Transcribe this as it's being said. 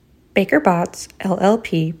Baker Botts,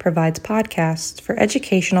 LLP provides podcasts for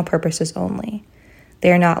educational purposes only.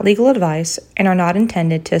 They are not legal advice and are not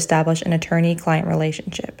intended to establish an attorney-client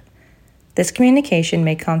relationship. This communication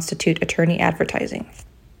may constitute attorney advertising.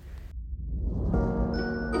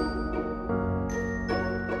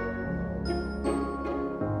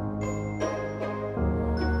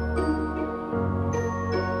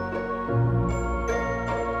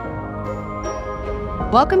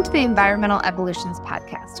 Welcome to the Environmental Evolutions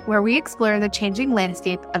Podcast, where we explore the changing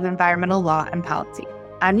landscape of environmental law and policy.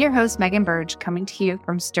 I'm your host, Megan Burge, coming to you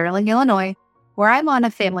from Sterling, Illinois, where I'm on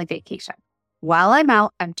a family vacation. While I'm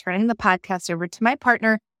out, I'm turning the podcast over to my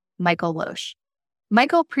partner, Michael Loesch.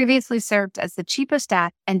 Michael previously served as the Chief of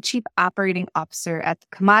Staff and Chief Operating Officer at the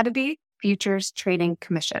Commodity Futures Trading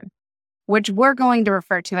Commission, which we're going to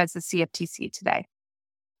refer to as the CFTC today.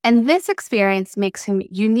 And this experience makes him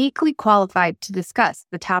uniquely qualified to discuss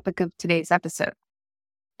the topic of today's episode: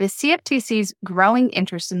 the CFTC's growing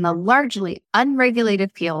interest in the largely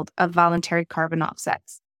unregulated field of voluntary carbon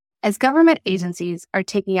offsets, as government agencies are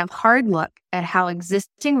taking a hard look at how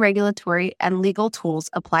existing regulatory and legal tools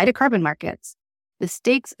apply to carbon markets. The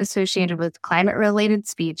stakes associated with climate-related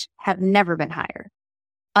speech have never been higher.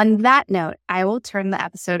 On that note, I will turn the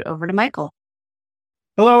episode over to Michael.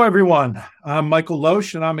 Hello, everyone. I'm Michael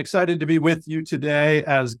Loesch, and I'm excited to be with you today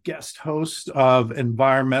as guest host of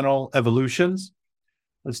Environmental Evolutions.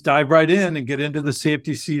 Let's dive right in and get into the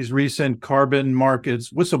CFTC's recent carbon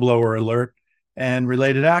markets whistleblower alert and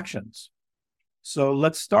related actions. So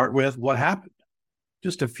let's start with what happened.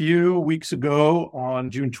 Just a few weeks ago,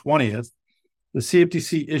 on June 20th, the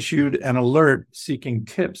CFTC issued an alert seeking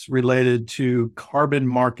tips related to carbon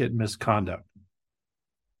market misconduct.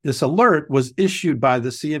 This alert was issued by the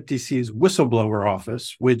CFTC's whistleblower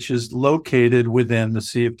office, which is located within the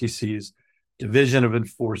CFTC's Division of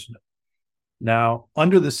Enforcement. Now,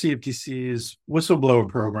 under the CFTC's whistleblower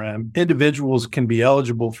program, individuals can be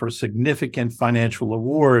eligible for significant financial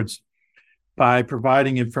awards by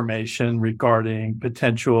providing information regarding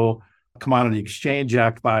potential Commodity Exchange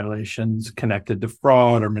Act violations connected to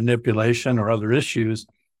fraud or manipulation or other issues,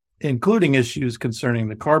 including issues concerning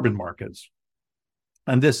the carbon markets.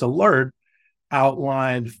 And this alert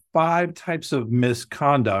outlined 5 types of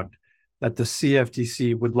misconduct that the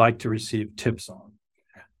CFTC would like to receive tips on.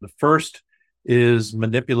 The first is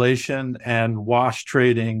manipulation and wash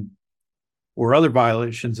trading or other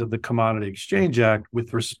violations of the Commodity Exchange Act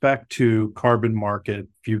with respect to carbon market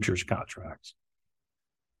futures contracts.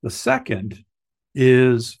 The second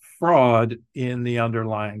is fraud in the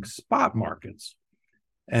underlying spot markets.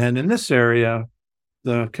 And in this area,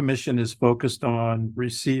 the commission is focused on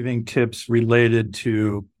receiving tips related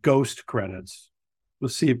to ghost credits. The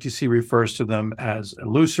CFTC refers to them as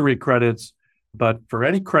illusory credits, but for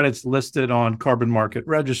any credits listed on carbon market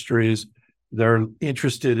registries, they're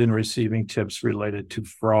interested in receiving tips related to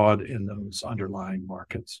fraud in those underlying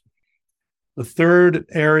markets. The third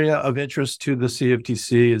area of interest to the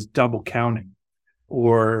CFTC is double counting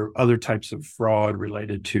or other types of fraud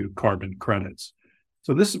related to carbon credits.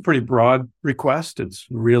 So this is a pretty broad request. It's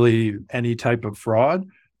really any type of fraud,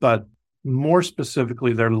 but more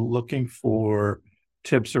specifically, they're looking for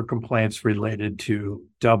tips or complaints related to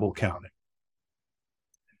double counting.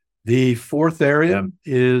 The fourth area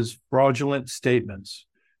is fraudulent statements.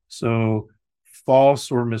 So false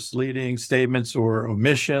or misleading statements or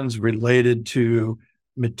omissions related to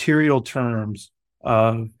material terms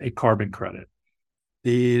of a carbon credit.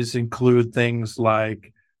 These include things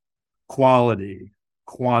like quality,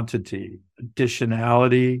 quantity,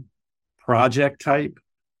 additionality, project type,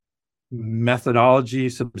 methodology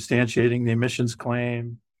substantiating the emissions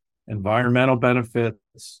claim, environmental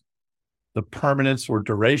benefits, the permanence or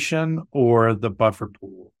duration, or the buffer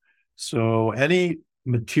pool. So any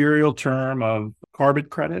material term of carbon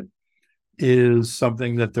credit is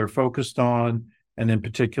something that they're focused on, and in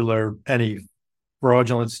particular, any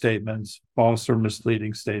fraudulent statements, false or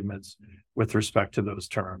misleading statements with respect to those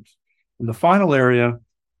terms. And the final area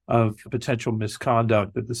of potential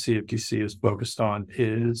misconduct that the CFTC is focused on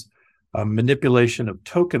is manipulation of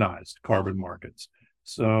tokenized carbon markets.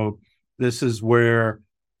 So this is where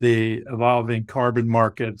the evolving carbon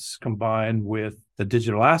markets combine with the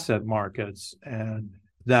digital asset markets, and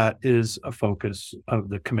that is a focus of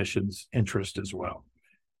the Commission's interest as well.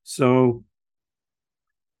 So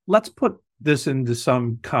let's put this into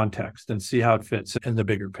some context and see how it fits in the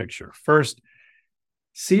bigger picture. First,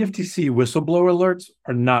 CFTC whistleblower alerts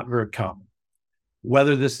are not very common.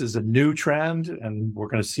 Whether this is a new trend, and we're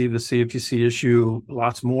going to see the CFTC issue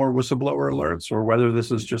lots more whistleblower alerts, or whether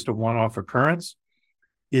this is just a one-off occurrence,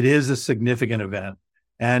 it is a significant event,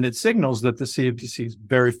 And it signals that the CFTC is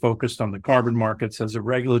very focused on the carbon markets as a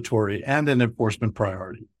regulatory and an enforcement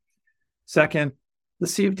priority. Second, the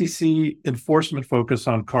CFTC enforcement focus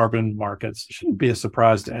on carbon markets shouldn't be a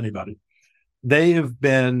surprise to anybody. They have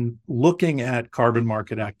been looking at carbon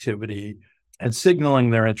market activity and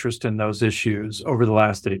signaling their interest in those issues over the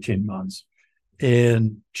last 18 months.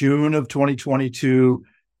 In June of 2022,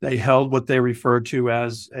 they held what they referred to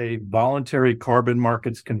as a voluntary carbon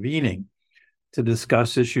markets convening to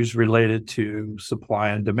discuss issues related to supply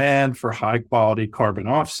and demand for high-quality carbon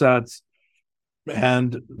offsets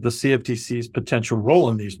and the CFTC's potential role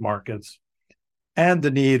in these markets, and the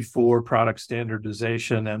need for product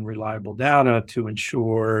standardization and reliable data to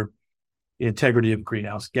ensure the integrity of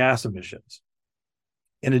greenhouse gas emissions.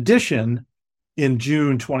 In addition, in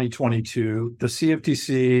June 2022, the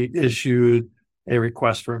CFTC issued a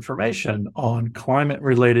request for information on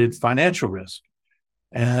climate-related financial risk.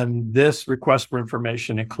 And this request for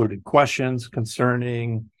information included questions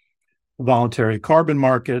concerning voluntary carbon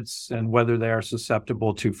markets and whether they are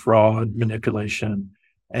susceptible to fraud, manipulation,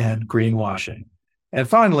 and greenwashing. And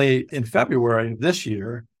finally, in February of this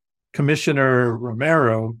year, Commissioner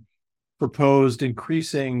Romero proposed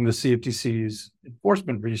increasing the CFTC's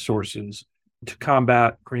enforcement resources to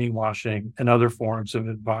combat greenwashing and other forms of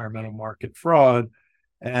environmental market fraud.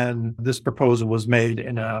 And this proposal was made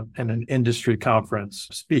in an industry conference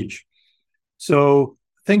speech. So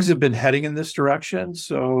things have been heading in this direction.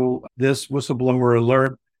 So this whistleblower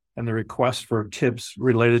alert and the request for tips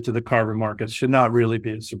related to the carbon markets should not really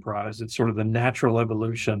be a surprise. It's sort of the natural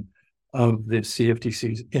evolution of the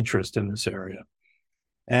CFTC's interest in this area.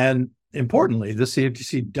 And importantly, the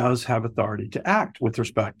CFTC does have authority to act with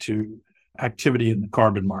respect to activity in the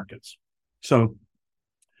carbon markets. So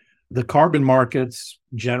the carbon markets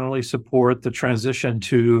generally support the transition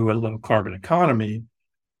to a low carbon economy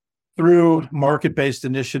through market-based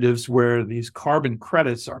initiatives where these carbon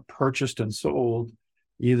credits are purchased and sold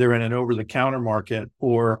either in an over-the-counter market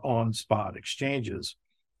or on spot exchanges.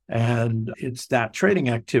 And it's that trading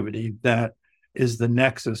activity that is the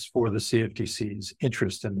nexus for the CFTC's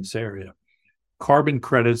interest in this area. Carbon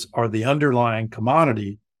credits are the underlying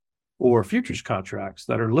commodity or futures contracts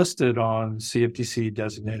that are listed on CFTC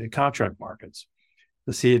designated contract markets.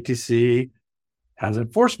 The CFTC has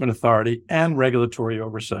enforcement authority and regulatory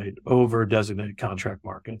oversight over designated contract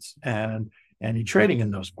markets and any trading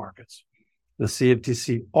in those markets. The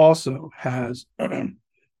CFTC also has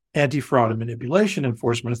anti-fraud and manipulation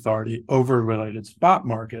enforcement authority over related spot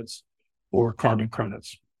markets or carbon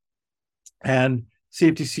credits. And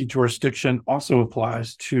CFTC jurisdiction also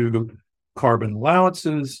applies to carbon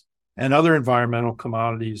allowances and other environmental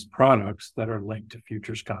commodities products that are linked to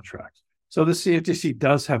futures contracts. So the CFTC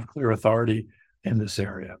does have clear authority in this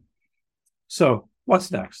area. So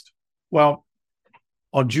what's next? Well,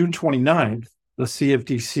 on June 29th, the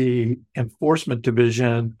CFTC Enforcement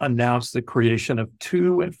Division announced the creation of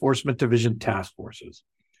two Enforcement Division task forces,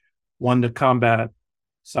 one to combat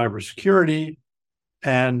cybersecurity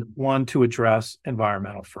and one to address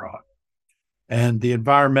environmental fraud. And the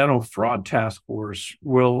Environmental Fraud Task Force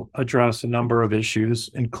will address a number of issues,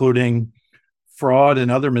 including fraud and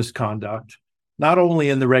other misconduct, not only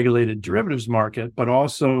in the regulated derivatives market, but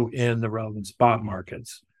also in the relevant spot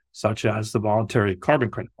markets, such as the voluntary carbon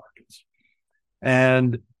credit markets.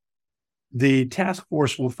 And the task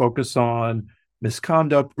force will focus on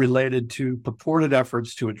misconduct related to purported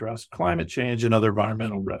efforts to address climate change and other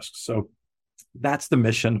environmental risks. So that's the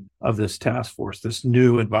mission of this task force, this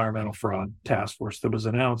new environmental fraud task force that was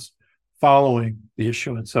announced following the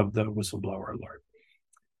issuance of the whistleblower alert.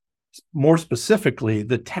 More specifically,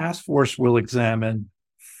 the task force will examine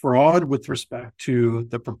fraud with respect to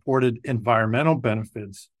the purported environmental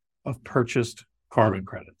benefits of purchased carbon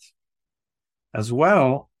credits. As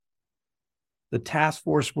well, the task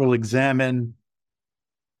force will examine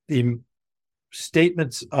the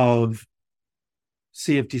statements of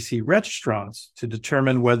CFTC registrants to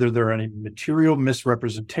determine whether there are any material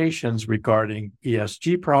misrepresentations regarding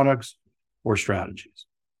ESG products or strategies.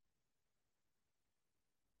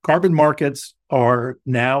 Carbon markets are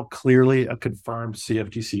now clearly a confirmed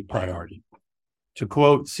CFTC priority. To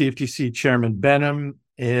quote CFTC Chairman Benham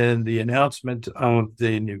in the announcement of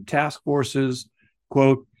the new task forces,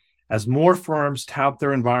 quote, as more firms tout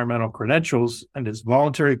their environmental credentials and as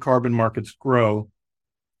voluntary carbon markets grow,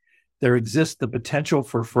 there exists the potential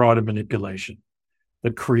for fraud and manipulation. The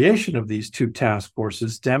creation of these two task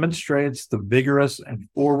forces demonstrates the vigorous and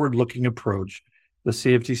forward-looking approach the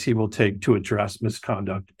CFTC will take to address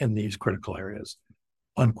misconduct in these critical areas,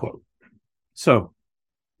 unquote. So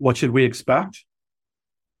what should we expect?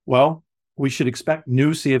 Well, we should expect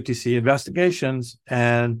new CFTC investigations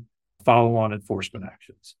and follow-on enforcement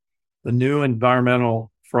actions. The new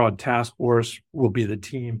Environmental Fraud Task Force will be the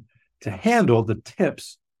team to handle the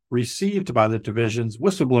tips received by the division's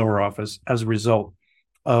whistleblower office as a result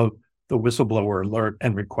of the whistleblower alert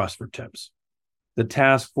and request for tips. The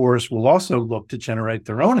task force will also look to generate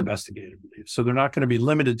their own investigative leads. So they're not going to be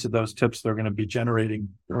limited to those tips. They're going to be generating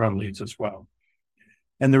their own leads as well.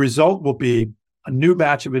 And the result will be a new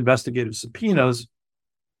batch of investigative subpoenas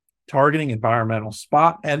targeting environmental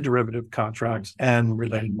spot and derivative contracts and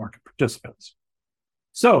related market participants.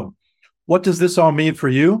 So what does this all mean for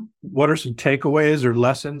you? What are some takeaways or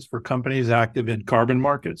lessons for companies active in carbon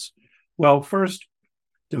markets? Well, first,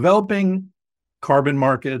 developing carbon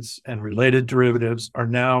markets and related derivatives are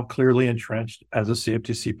now clearly entrenched as a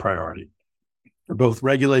CFTC priority for both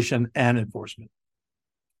regulation and enforcement.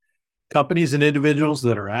 Companies and individuals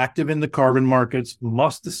that are active in the carbon markets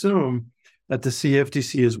must assume that the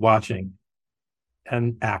CFTC is watching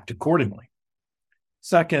and act accordingly.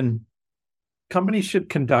 Second, companies should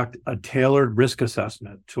conduct a tailored risk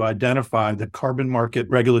assessment to identify the carbon market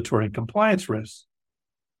regulatory and compliance risks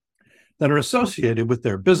that are associated with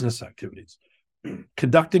their business activities.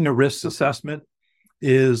 Conducting a risk assessment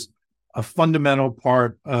is a fundamental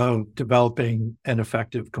part of developing an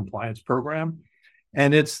effective compliance program.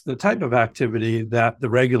 And it's the type of activity that the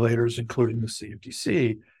regulators, including the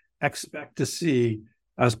CFTC, expect to see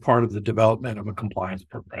as part of the development of a compliance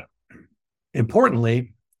program.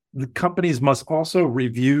 Importantly, the companies must also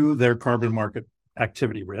review their carbon market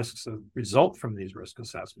activity risks that result from these risk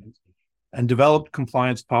assessments and develop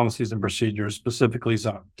compliance policies and procedures specifically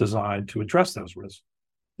designed to address those risks,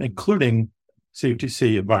 including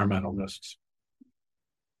CFTC environmental risks.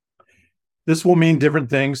 This will mean different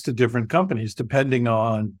things to different companies depending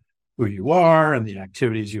on who you are and the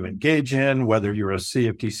activities you engage in, whether you're a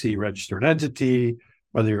CFTC registered entity,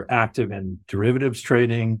 whether you're active in derivatives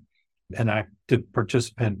trading, an active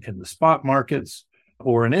participant in the spot markets,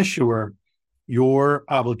 or an issuer. Your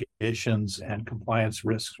obligations and compliance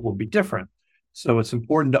risks will be different. So it's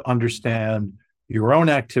important to understand your own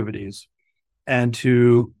activities and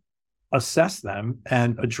to assess them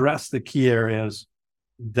and address the key areas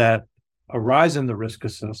that arise in the risk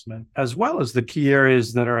assessment, as well as the key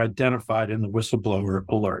areas that are identified in the whistleblower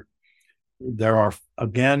alert. There are,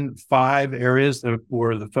 again, 5 areas that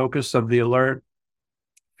were the focus of the alert: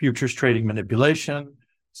 futures trading manipulation,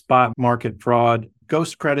 spot market fraud,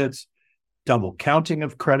 ghost credits, double counting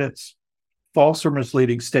of credits, false or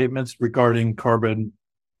misleading statements regarding carbon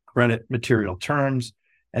credit material terms,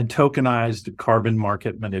 and tokenized carbon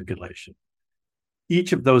market manipulation.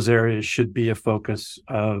 Each of those areas should be a focus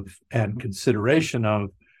of and consideration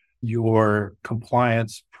of your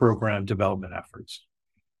compliance program development efforts.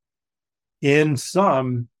 In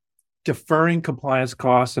sum, deferring compliance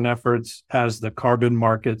costs and efforts as the carbon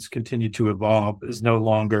markets continue to evolve is no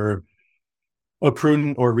longer a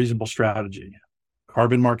prudent or reasonable strategy.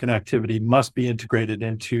 Carbon market activity must be integrated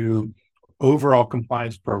into overall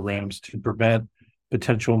compliance programs to prevent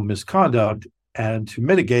potential misconduct and to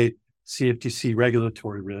mitigate CFTC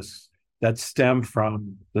regulatory risks that stem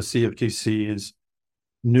from the CFTC's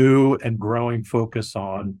new and growing focus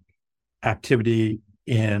on activity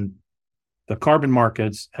in the carbon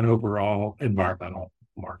markets and overall environmental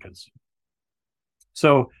markets.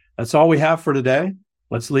 So that's all we have for today.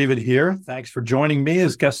 Let's leave it here. Thanks for joining me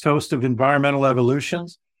as guest host of Environmental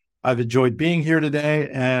Evolutions. I've enjoyed being here today,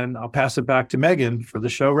 and I'll pass it back to Megan for the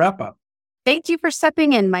show wrap-up. Thank you for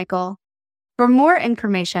stepping in, Michael. For more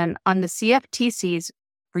information on the CFTC's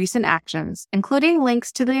recent actions, including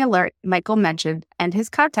links to the alert Michael mentioned and his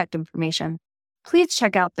contact information, please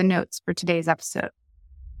check out the notes for today's episode.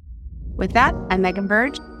 With that, I'm Megan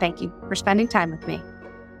Burge. Thank you for spending time with me.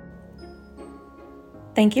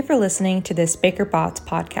 Thank you for listening to this Baker Botts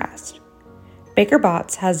podcast. Baker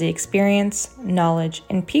Botts has the experience, knowledge,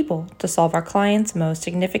 and people to solve our clients' most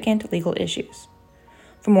significant legal issues.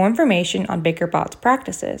 For more information on Baker Botts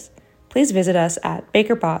practices, please visit us at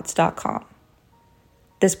bakerbotts.com.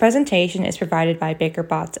 This presentation is provided by Baker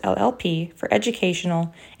Botts LLP for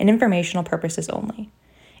educational and informational purposes only.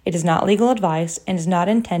 It is not legal advice and is not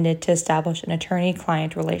intended to establish an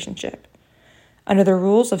attorney-client relationship. Under the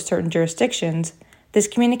rules of certain jurisdictions, this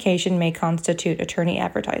communication may constitute attorney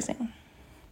advertising.